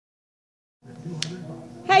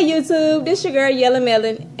Hey YouTube, this your girl Yellow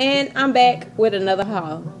Melon, and I'm back with another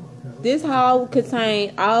haul. This haul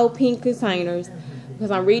contains all pink containers because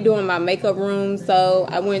I'm redoing my makeup room. So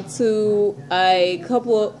I went to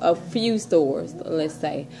a few stores, let's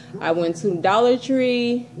say. I went to Dollar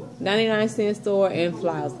Tree, 99-cent store, and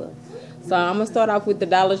Fallas. So I'm going to start off with the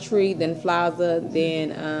Dollar Tree, then Fallas,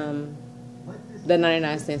 then the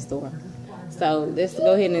 99-cent store. So let's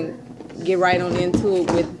go ahead and get right on into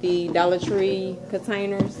it with the Dollar Tree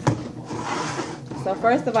containers. So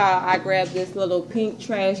first of all, I grabbed this little pink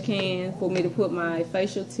trash can for me to put my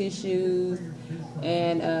facial tissues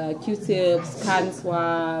and Q-tips, cotton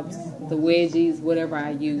swabs, the wedgies, whatever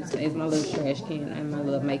I use as my little trash can in my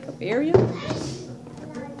little makeup area.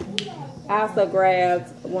 I also grabbed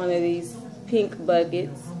one of these pink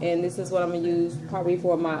buckets, and this is what I'm going to use probably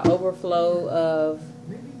for my overflow of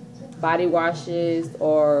body washes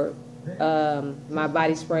or my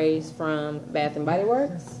body sprays from Bath and Body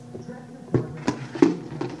Works.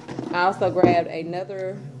 I also grabbed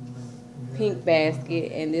another pink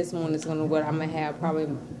basket, and this one is what I'm gonna have probably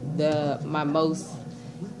my most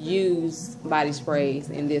used body sprays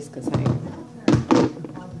in this container.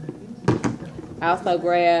 I also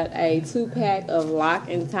grabbed a 2-pack of Lock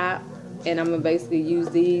and Top, and I'm gonna basically use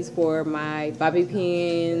these for my bobby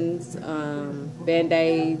pins,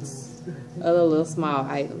 band-aids, other little small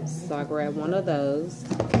items. So I grabbed one of those.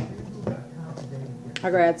 I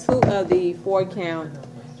grabbed 2 of the 4-count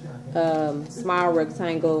small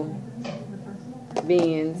rectangle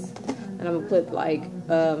bins, and I'm gonna put like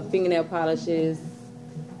fingernail polishes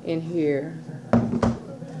in here.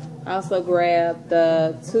 I also grabbed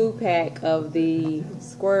the 2-pack of the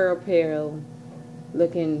square apparel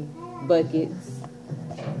looking buckets.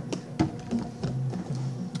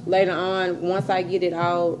 Later on, once I get it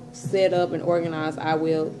all set up and organized, I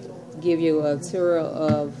will give you a tour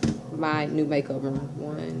of my new makeup room.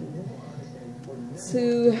 1,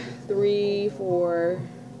 2, 3, 4.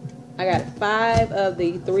 I got 5 of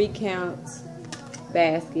the 3-count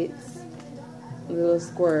baskets, little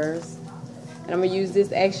squares. And I'm going to use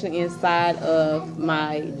this actually inside of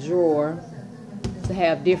my drawer to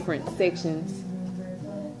have different sections.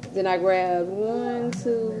 Then I grabbed 1,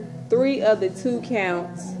 2, 3 of the 2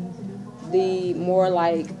 counts, the more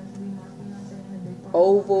like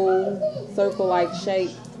oval, circle-like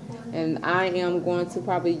shape. And I am going to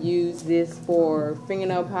probably use this for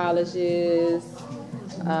fingernail polishes,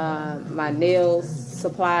 my nails,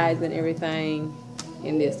 supplies, and everything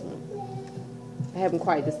in this one. I haven't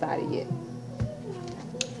quite decided yet.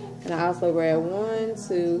 And I also grabbed 1,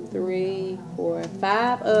 2, 3, 4,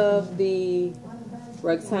 5 of the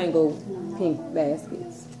rectangle pink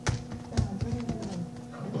baskets.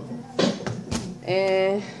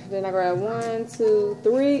 And then I grabbed 1, 2,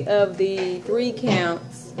 3 of the 3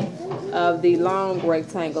 counts of the long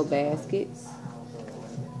rectangle baskets.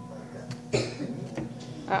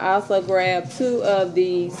 I also grabbed 2 of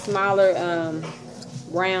the smaller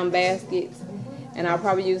round baskets, and I'll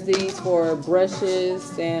probably use these for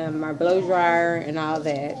brushes and my blow dryer and all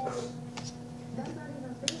that.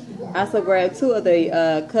 I also grabbed 2 of the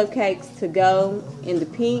cupcakes to go in the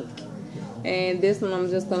pink, and this one I'm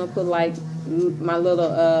just gonna put like my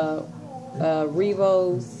little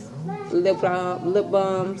Revo's lip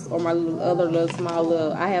balms or my other little small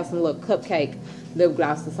little. I have some little cupcake lip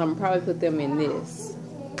glosses, so I'm gonna probably put them in this.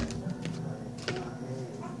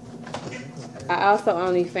 I also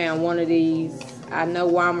only found one of these. I know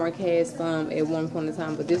Walmart had some at one point in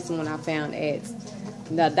time, but this one I found at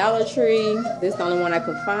the Dollar Tree. This is the only one I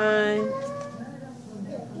could find.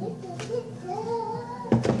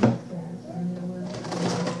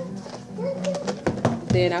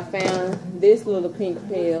 Then I found this little pink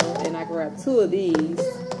pail, and I grabbed 2 of these.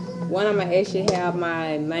 One I'm gonna actually have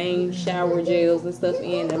my main shower gels and stuff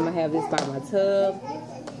in, and I'm gonna have this by my tub.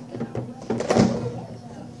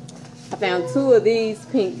 I found 2 of these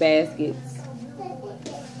pink baskets.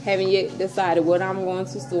 Haven't yet decided what I'm going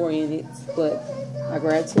to store in it, but I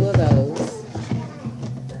grabbed 2 of those.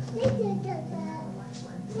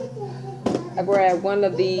 I grabbed 1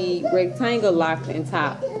 of the rectangle Lock and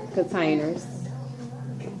Top containers.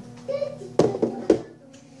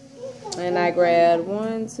 And I grabbed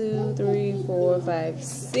 1, 2, 3, 4, 5,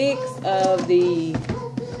 6 of the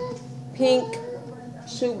pink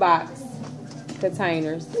shoebox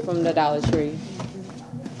containers from the Dollar Tree.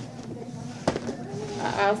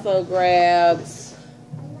 I also grabbed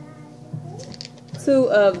 2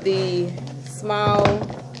 of the small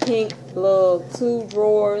pink little 2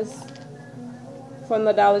 drawers from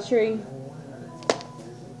the Dollar Tree.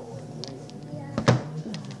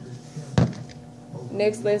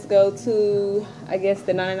 Next, let's go to, I guess,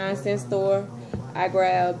 the 99-cent store. I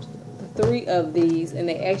grabbed 3 of these, and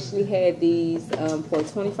they actually had these for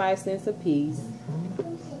 25 cents a piece.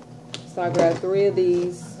 So I grabbed 3 of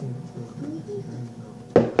these.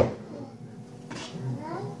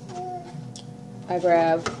 I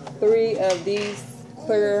grabbed 3 of these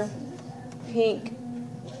clear pink.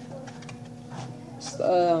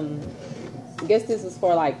 I guess this is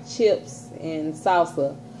for like chips and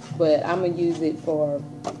salsa, but I'm gonna use it for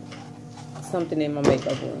something in my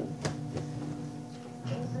makeup room.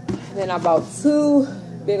 Then I bought 2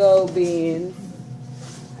 big old bins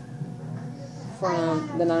from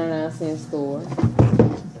the 99-cent store.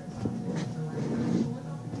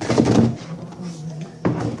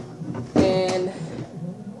 And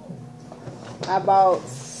I bought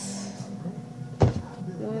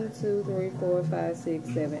 1, 2, 3, 4, 5,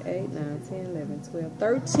 6, 7, 8, 9, 10, 11, 12,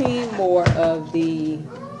 13 more of the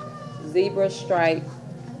zebra stripe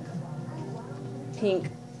pink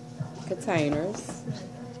containers.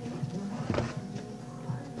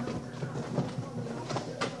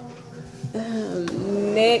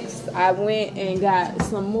 Next, I went and got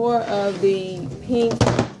some more of the pink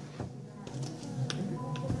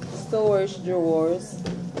storage drawers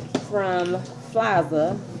from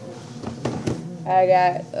Fallas. I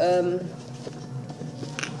got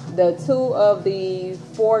the 2 of the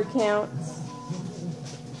 4-count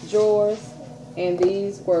drawers, and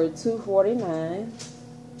these were $2.49.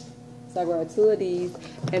 So I grabbed 2 of these,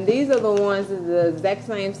 and these are the ones that the exact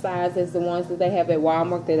same size as the ones that they have at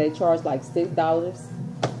Walmart that they charge like $6.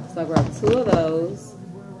 So I grabbed 2 of those.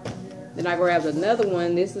 Then I grabbed another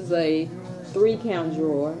one. This is a 3-count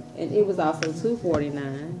drawer, and it was also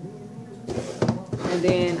 $2.49. And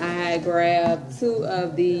then I grabbed 2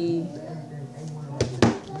 of the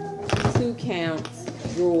 2-count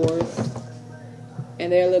drawers,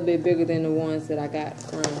 and they're a little bit bigger than the ones that I got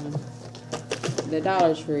from the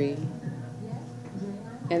Dollar Tree,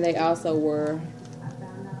 and they also were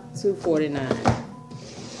 $2.49.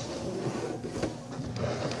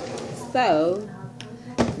 So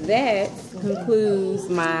that concludes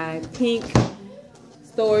my pink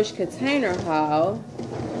storage container haul.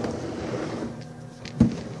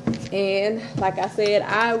 And like I said,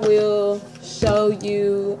 I will show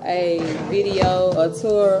you a video, a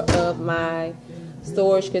tour of my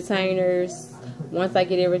storage containers once I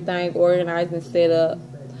get everything organized and set up.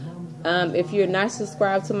 If you're not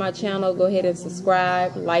subscribed to my channel, go ahead and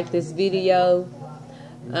subscribe, like this video.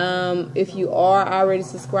 If you are already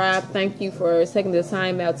subscribed, thank you for taking the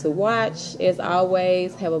time out to watch. As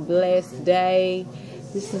always, have a blessed day.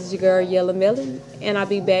 This is your girl Yellow Melon, and I'll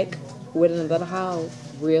be back with another haul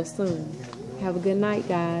real soon. Have a good night,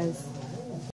 guys.